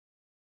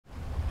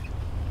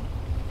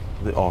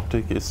The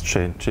Arctic is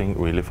changing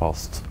really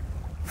fast,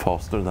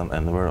 faster than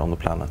anywhere on the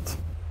planet.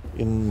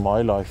 In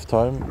my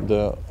lifetime,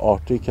 the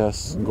Arctic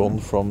has gone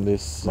from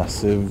this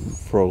massive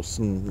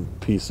frozen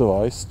piece of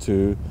ice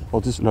to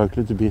what is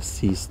likely to be a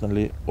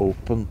seasonally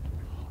open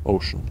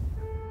ocean.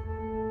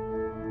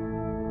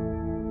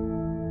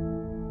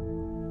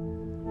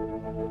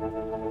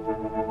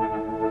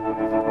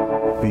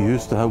 We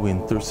used to have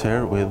winters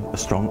here with a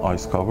strong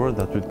ice cover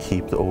that would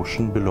keep the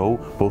ocean below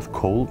both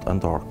cold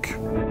and dark.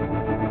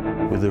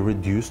 With a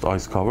reduced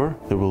ice cover,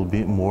 there will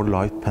be more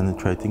light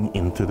penetrating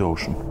into the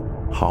ocean.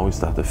 How is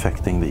that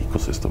affecting the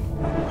ecosystem?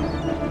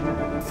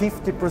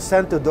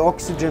 50% of the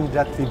oxygen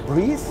that we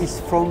breathe is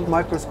from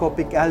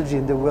microscopic algae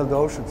in the world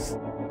oceans.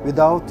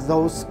 Without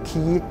those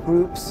key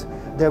groups,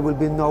 there will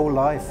be no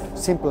life.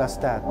 Simple as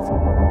that.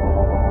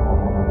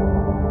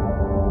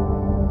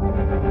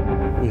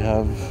 We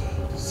have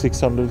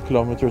 600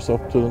 kilometers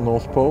up to the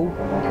North Pole.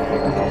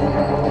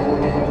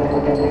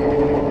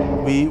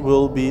 We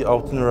will be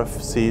out in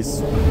rough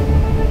seas.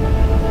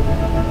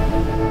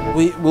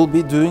 We will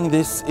be doing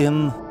this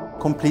in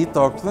complete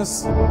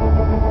darkness.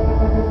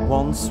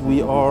 Once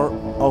we are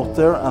out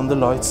there and the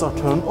lights are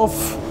turned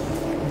off,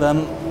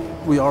 then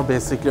we are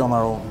basically on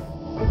our own.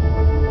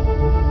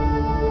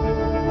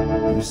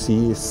 You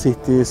see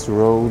cities,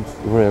 roads,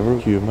 wherever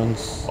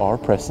humans are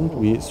present,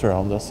 we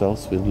surround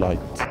ourselves with light.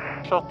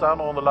 Shut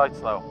down all the lights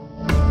now.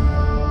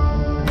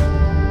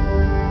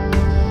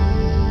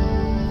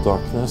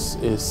 Darkness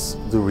is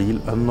the real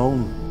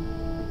unknown,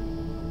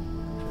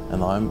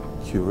 and I'm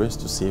curious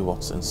to see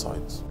what's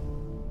inside.